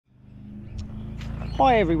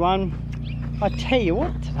Hi everyone, I tell you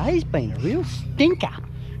what, today's been a real stinker.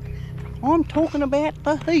 I'm talking about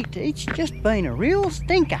the heat, it's just been a real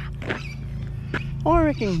stinker. I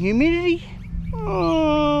reckon humidity,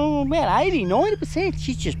 about 80–90%,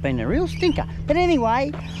 she's just been a real stinker. But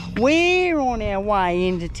anyway, we're on our way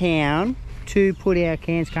into town to put our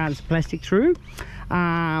cans, cartons, plastic through.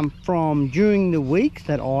 From during the week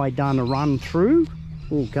that I done a run through.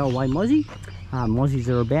 Oh, go away Mozzie. Mozzies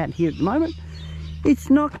are about here at the moment.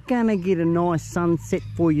 It's not gonna get a nice sunset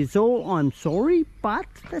for you all, I'm sorry, but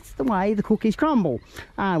that's the way the cookies crumble.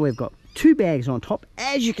 We've got 2 bags on top,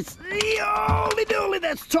 as you can see. Holy dooly,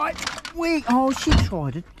 that's tight. Oh, she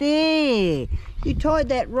tried it there. You tied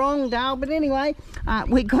that wrong, Dale, but anyway,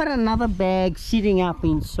 we got another bag sitting up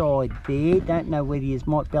inside there. Don't know whether you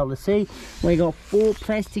might be able to see. We got 4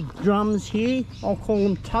 plastic drums here. I'll call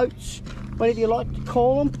them totes, whatever you like to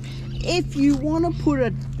call them. If you want to put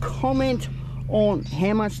a comment on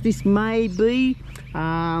how much this may be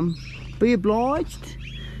obliged,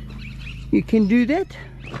 you can do that.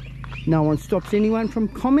 No one stops anyone from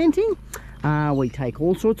commenting. We take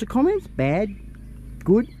all sorts of comments, bad,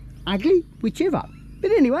 good, ugly, whichever.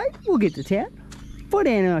 But anyway, we'll get to town. Find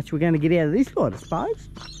out how much we're going to get out of this lot, I suppose.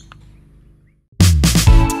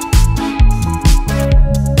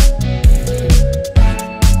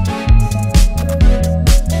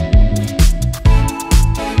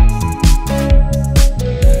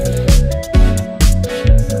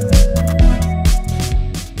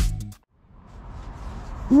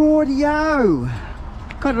 Rightio,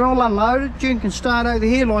 got it all unloaded. June can start over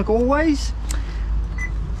here like always.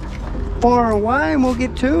 Fire away and we'll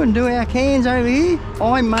get to and do our cans over here.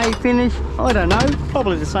 I may finish, I don't know,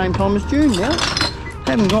 probably the same time as June now.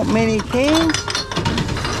 Haven't got many cans,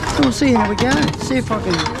 so we'll see how we go. See if I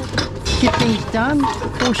can get things done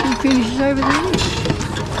before she finishes over there.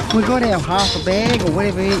 We got our half a bag or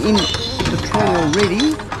whatever in the trolley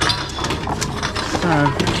already, so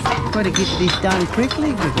got to get this done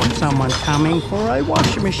quickly. We've got someone coming for a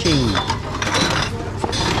washing machine.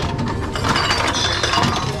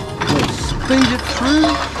 We'll speed it through.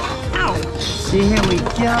 Ow. See how we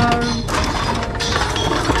go.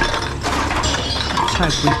 Let's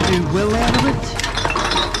hope we do well out of it.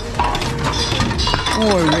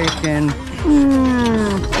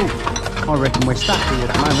 I reckon we're stuck here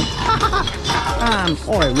at the moment.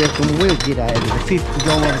 I reckon we'll get over the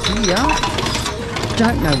 $50 here.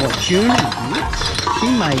 Don't know what June is. She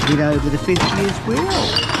may get over the 50 as well.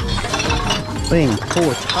 Being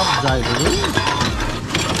 4 tubs over there.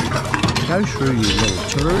 Go through, you little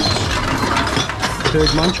turds. Turd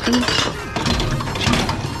munchkins.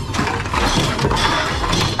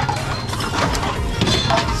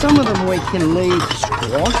 Some of them we can leave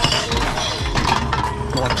squash.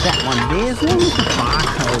 Like that one there, as long as the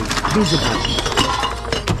barcode's visible.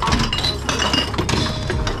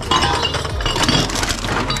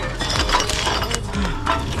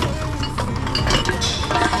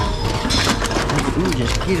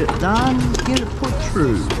 Just get it done, get it put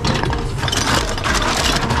through. Get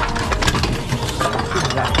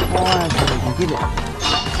that fire so we can get it.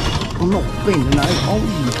 I'm not bending over. Oh,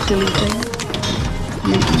 you silly thing.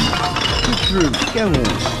 Get through, go on.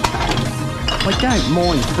 I don't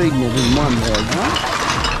mind feeding it in one by one.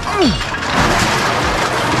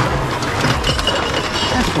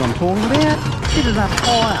 That's what I'm talking about. Get it up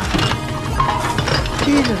higher.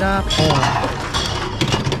 Get it up higher.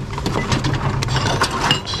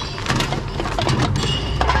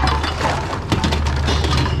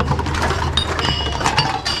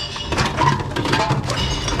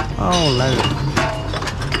 Oh, load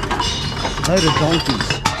of donkeys.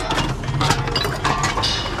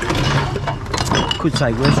 Could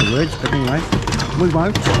say worse words, but anyway, we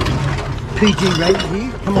won't. PG rated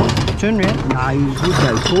here. Come on, turn around. No, you would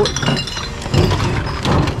go for it.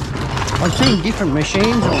 I've seen different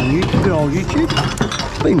machines on YouTube, good old YouTube.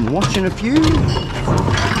 Been watching a few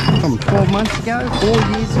from 12 months ago, 4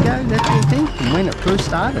 years ago, that sort of thing, from when it first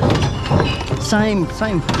started. Same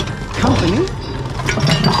company.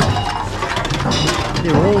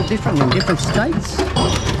 They're all different in different states.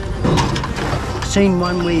 Seen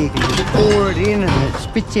one where you can just pour it in and it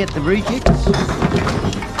spits out the rejects.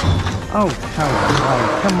 Oh,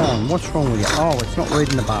 come on, what's wrong with you? Oh, it's not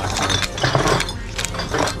reading the barcode.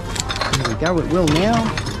 There we go, it will now.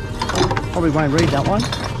 Probably won't read that one.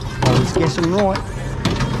 I was guessing right.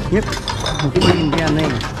 Yep, we'll put him down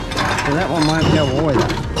there. So that one won't go either.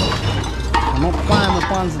 I'm not playing with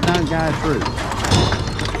ones that don't go through.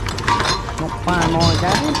 Not playing my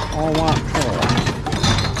game, I won't try.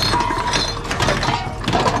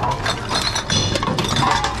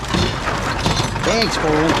 Thanks,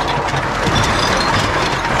 Paul.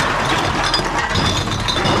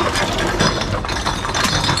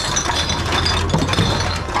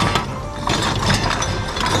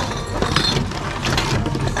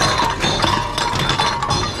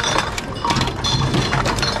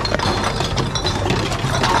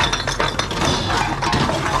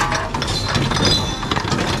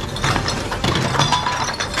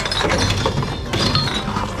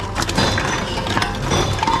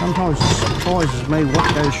 surprises me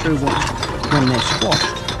what goes through when they're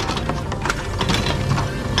squashed.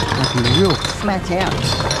 They can be real flat out.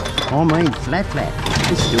 I mean flat.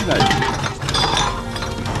 It still goes.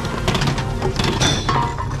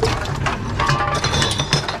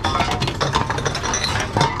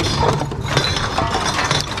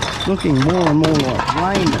 Looking more and more like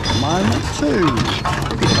rain at the moment too.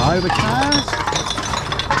 A bit overcast.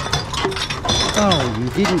 Oh, you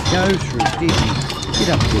didn't go through, did you? Get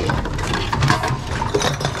up there.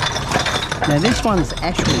 Now this one's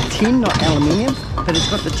actually tin, not aluminium, but it's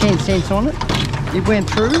got the 10 cents on it. It went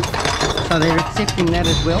through, so they're accepting that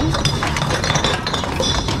as well.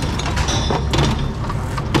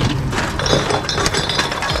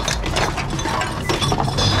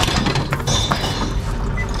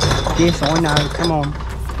 Yes, I know, come on.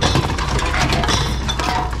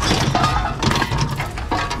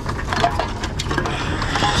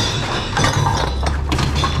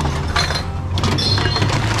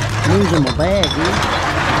 These in my bag here.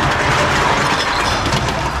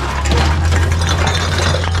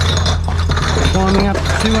 Climbing up to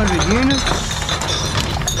 200 units.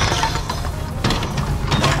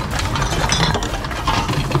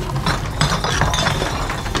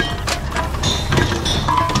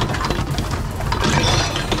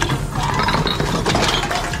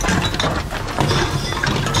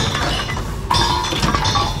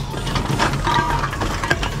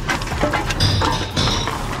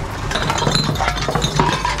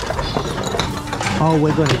 Oh,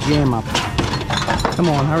 we've got a jam up. Come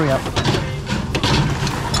on, hurry up.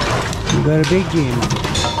 We've got a big jam up.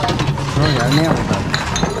 Right, now we go.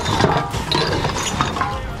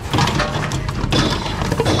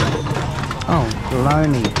 Oh,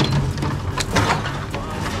 baloney.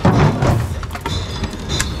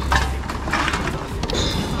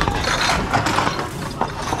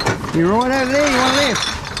 You're right over there, you want left?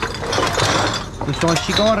 Looks like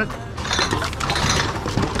she got it.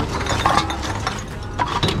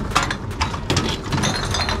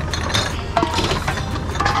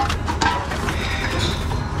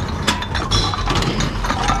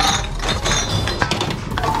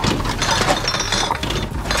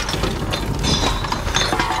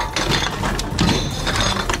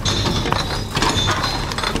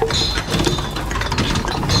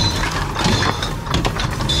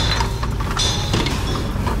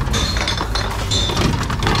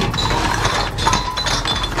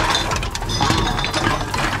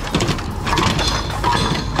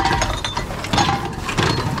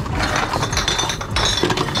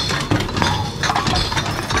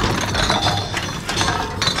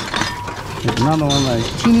 Another one of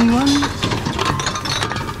those tinny ones.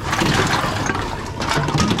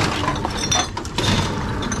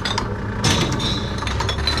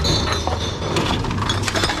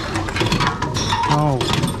 Oh,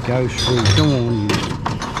 go through, come on you.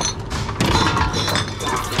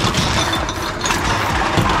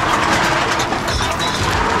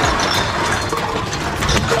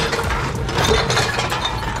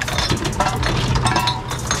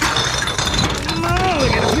 Oh, we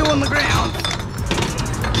got a few on the ground.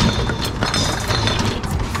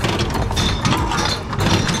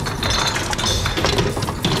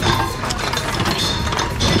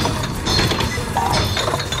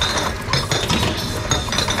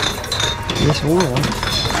 Yes, all right.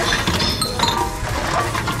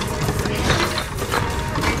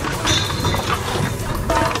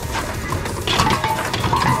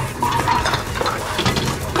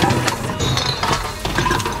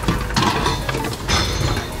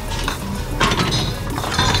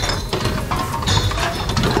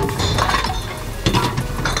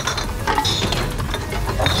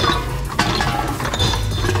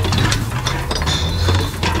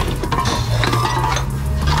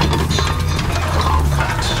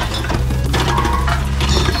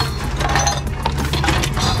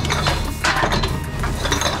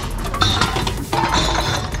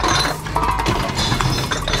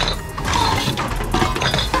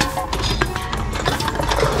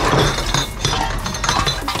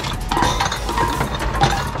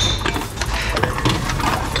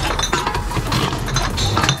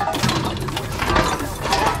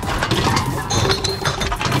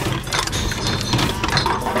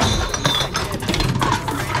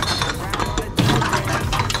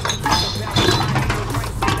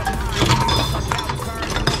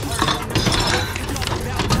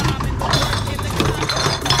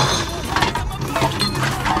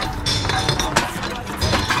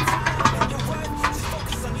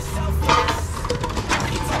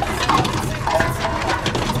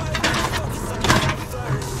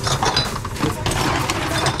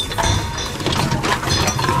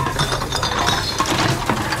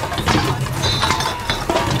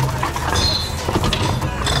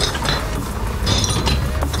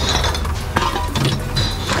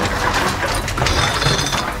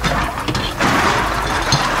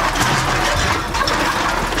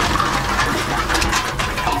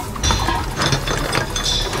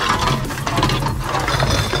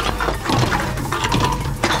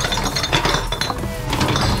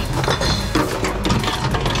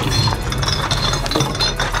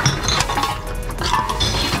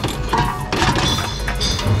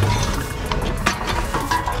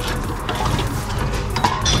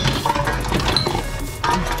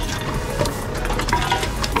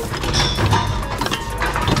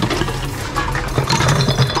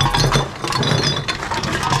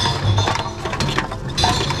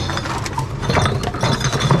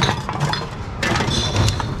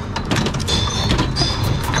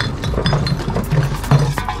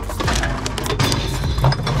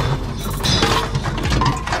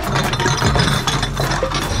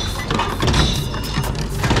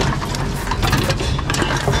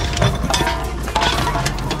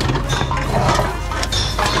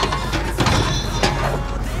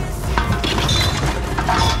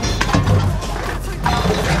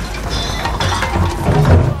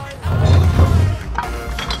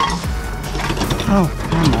 Oh,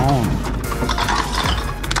 come on.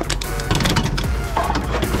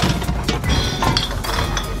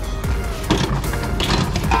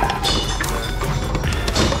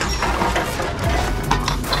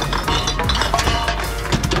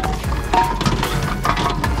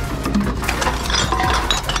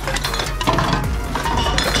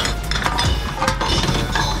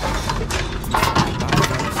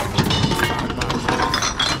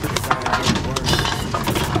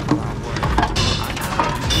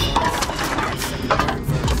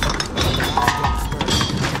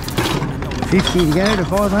 $50 to go to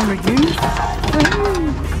 500 units.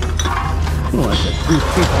 Well, that's a good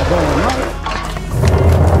 $50 note.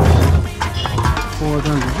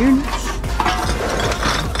 500 units.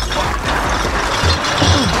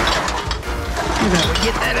 How about we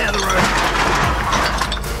get that out of the road?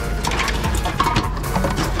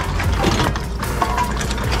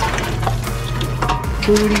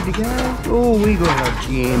 40 to go. Oh, we got a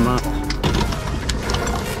jam up.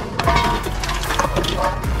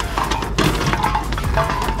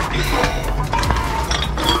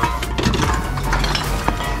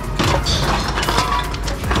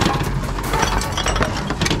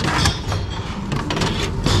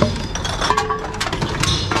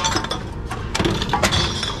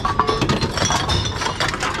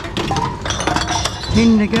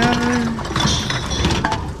 In to go.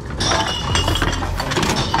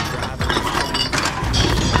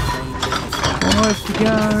 5 to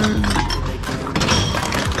go.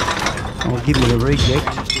 Oh, give me the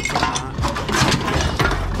reject.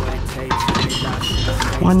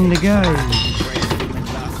 1 to go.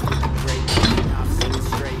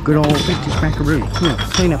 Good old 50 smackaroo. Now,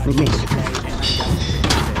 clean up the mess.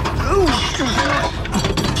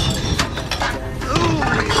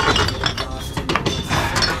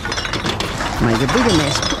 Make a bigger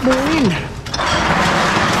mess, put more in.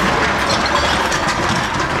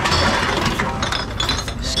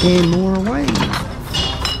 Scan more away.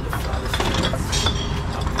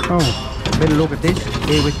 Oh, better look at this.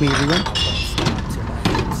 Bear with me, everyone.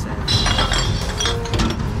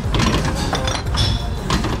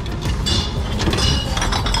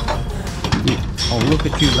 Yeah, I'll look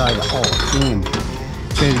at you later. Oh, damn.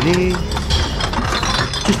 Go there.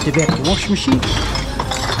 Just about the wash machine.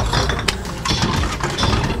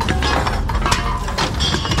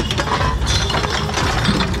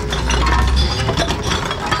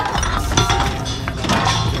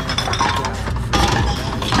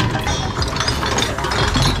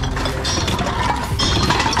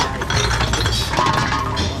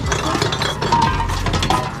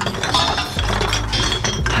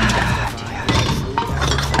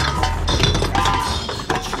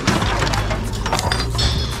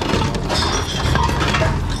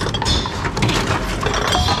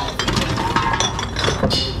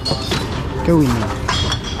 Go in there.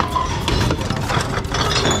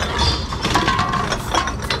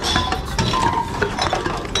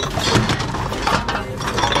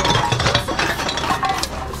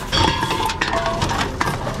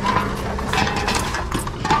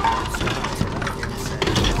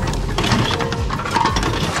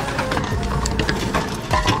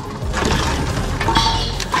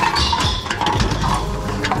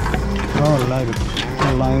 Oh,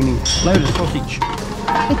 load of sausage.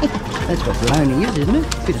 That's what bologna is, isn't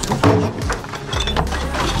it? Bit of sausage.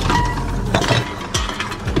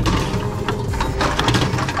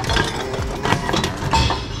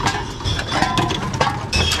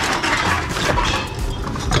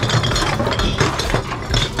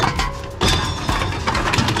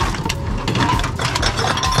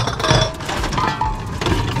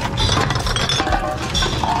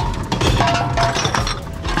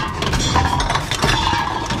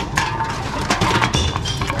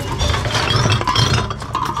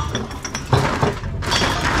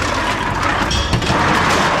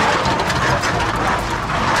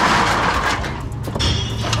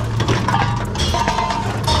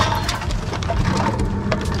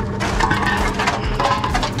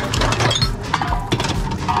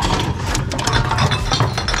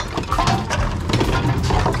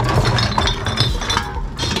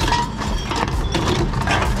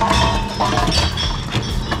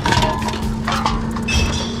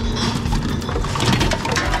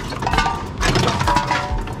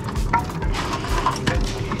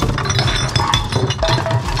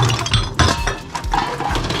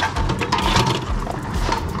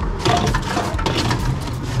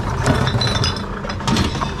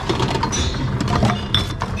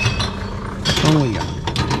 Oh yeah.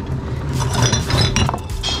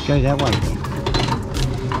 Go that way then.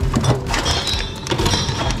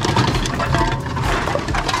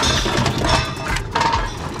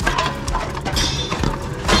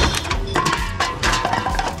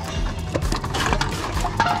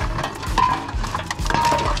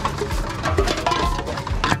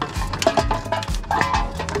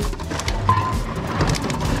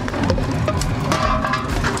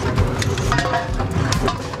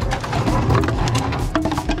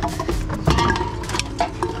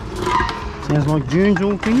 like June's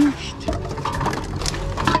all finished.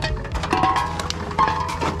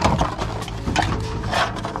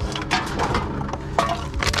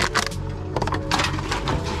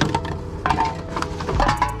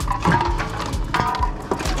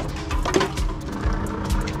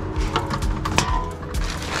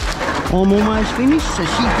 I'm almost finished, so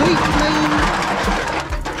she beat me.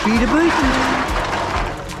 She'd have beaten me.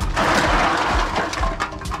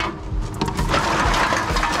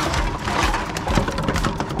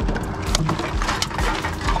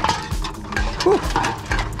 Whew.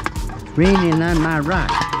 Raining on my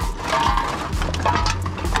rock.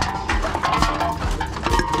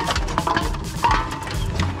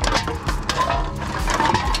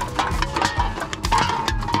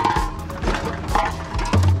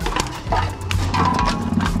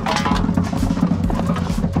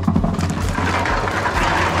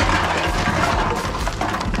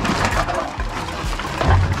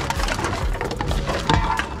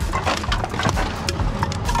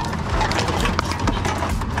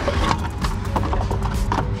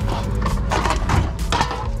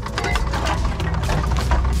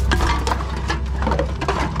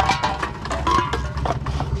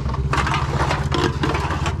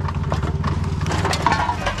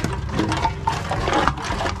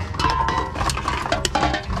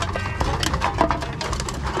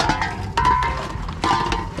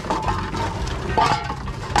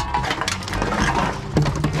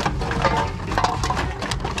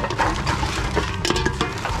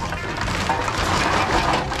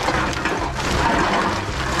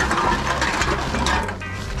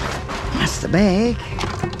 The bag,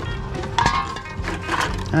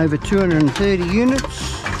 over 230 units,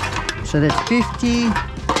 so that's 50,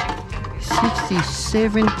 60,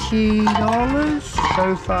 $70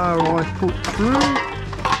 so far I've put through.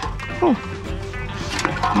 Oh,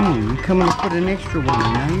 you're coming to put an extra one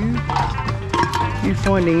in, are you? You're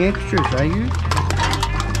finding extras, are you?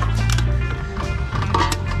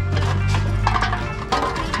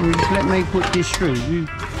 You just let me put this through. You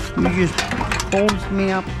just bombs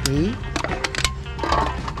me up there.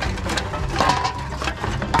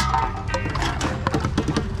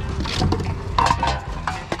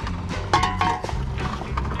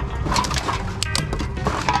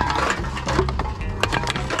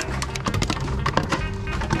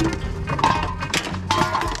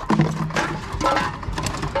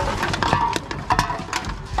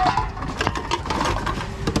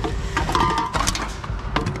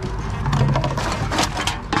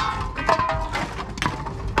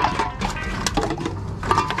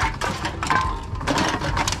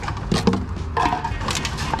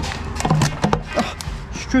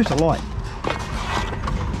 Truth of light.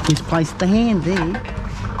 Misplaced the hand there.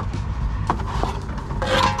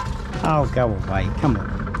 Oh, go away. Come on.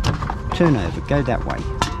 Turn over. Go that way.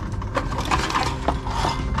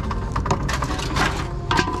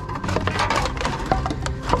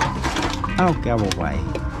 Oh, go away.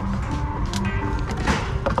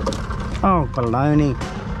 Oh, baloney.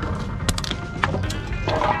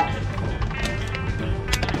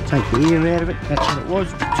 Take the air out of it. That's what it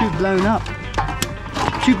was. Too blown up.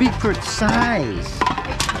 Too big for its size.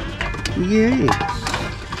 Yes.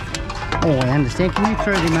 Oh, I understand. Can you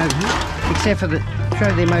throw them over here? Except for the...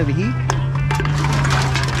 Throw them over here.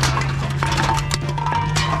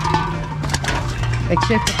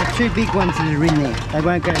 Except for the two big ones that are in there. They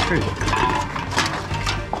won't go through.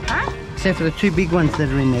 Huh? Except for the two big ones that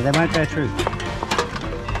are in there. They won't go through.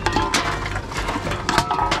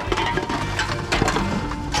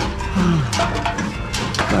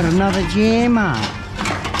 Got another jammer.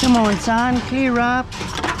 Come on, son, clear up.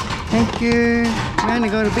 Thank you. We only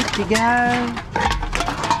got a bit to go.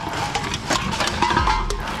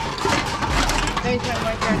 Those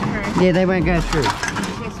won't go through. Yeah, they won't go through.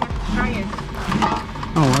 Yes, try it.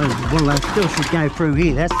 Oh, well, they still should go through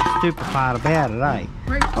here. That's the stupid part about it, eh?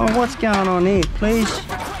 Oh, what's going on here, please?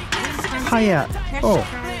 Hiya. Oh,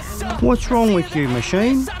 what's wrong with you,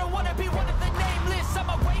 machine?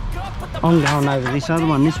 I'm going over this other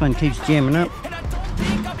one. This one keeps jamming up.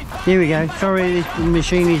 There we go. Sorry, this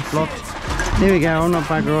machine is blocked. There we go. I'm not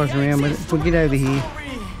buggerising around with it. We'll get over here.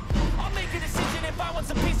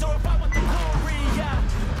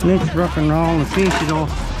 Let's rock and roll and finish it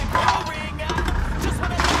off.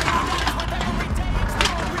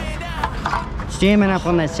 It's jamming up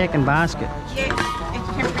on that second basket. Yes, it's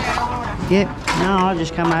temporary out of order. Yep. No, I'll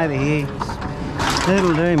just come over here.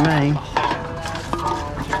 That'll do me.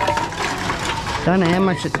 Don't know how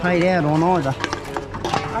much it paid out on either.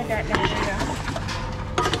 I don't know either.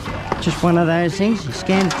 Just one of those things. You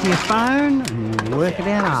scan it to your phone and work it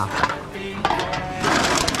out after.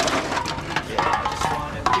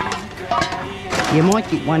 You might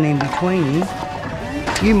get one in between you.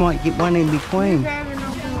 You might get one in between.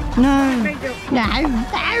 No, go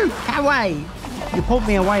away. You pulled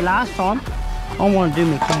me away last time. I want to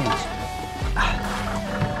do my cans.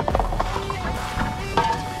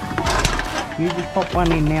 You just pop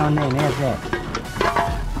one in now and then, how's that?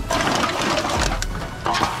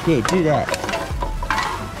 Yeah, do that.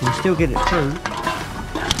 You still get it through.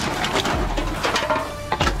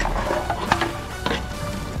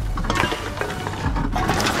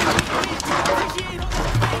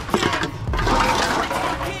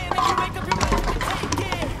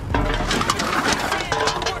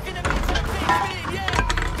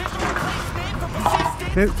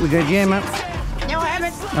 We got a jam up. No, I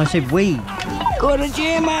haven't. I said we got a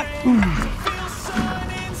jam up.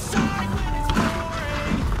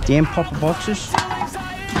 Jam popper boxes.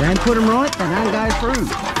 Don't put them right, they don't go through.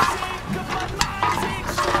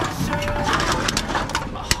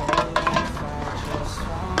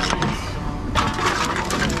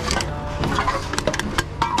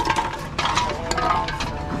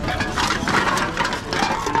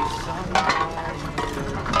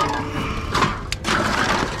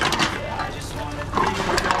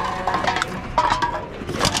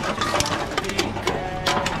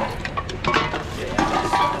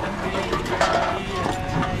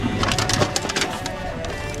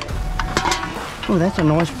 Oh, that's a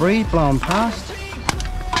nice breeze blowing past.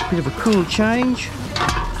 Bit of a cool change.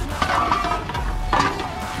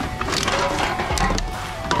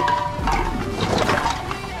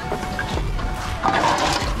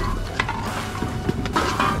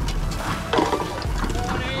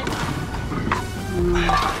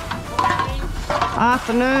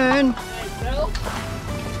 Afternoon.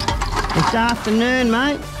 It's afternoon,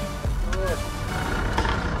 mate.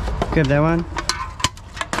 Grab that one.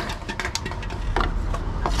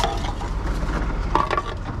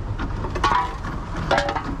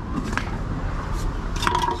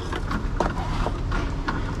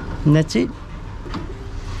 And that's it.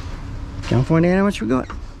 Go and find out how much we got.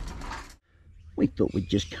 We thought we'd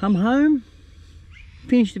just come home,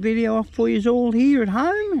 finish the video off for you all here at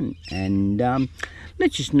home, and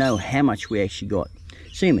let you know how much we actually got.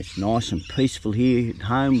 Seems it's nice and peaceful here at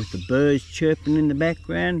home with the birds chirping in the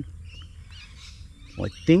background. I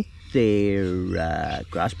think they're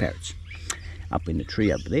grass parrots up in the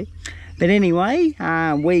tree over there. But anyway,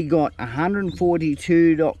 we got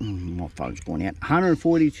 $142. My phone's going out.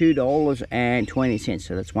 $142.20.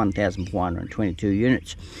 So that's 1,422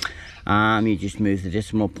 units. You just move the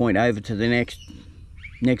decimal point over to the next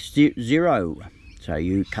zero. So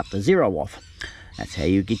you cut the zero off. That's how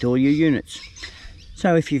you get all your units.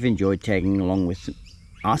 So if you've enjoyed tagging along with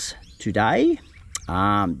us today,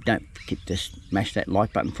 don't forget to smash that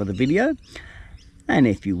like button for the video. And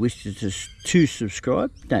if you wish to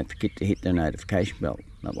subscribe, don't forget to hit the notification bell.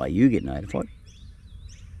 That way you get notified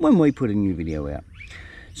when we put a new video out.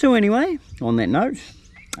 So anyway, on that note,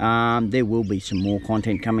 there will be some more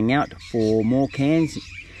content coming out for more cans.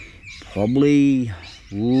 Probably,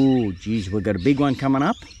 oh geez, we've got a big one coming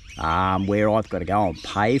up where I've got to go and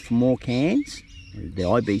pay for more cans. The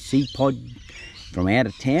IBC pod from out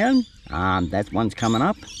of town, that one's coming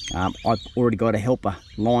up. I've already got a helper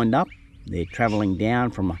lined up. They're travelling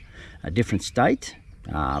down from a different state,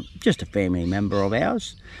 just a family member of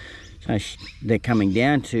ours. So they're coming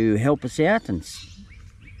down to help us out and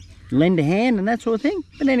lend a hand and that sort of thing.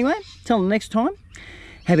 But anyway, till the next time,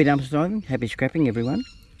 happy dumpster diving, happy scrapping everyone,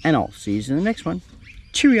 and I'll see you in the next one.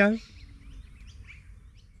 Cheerio.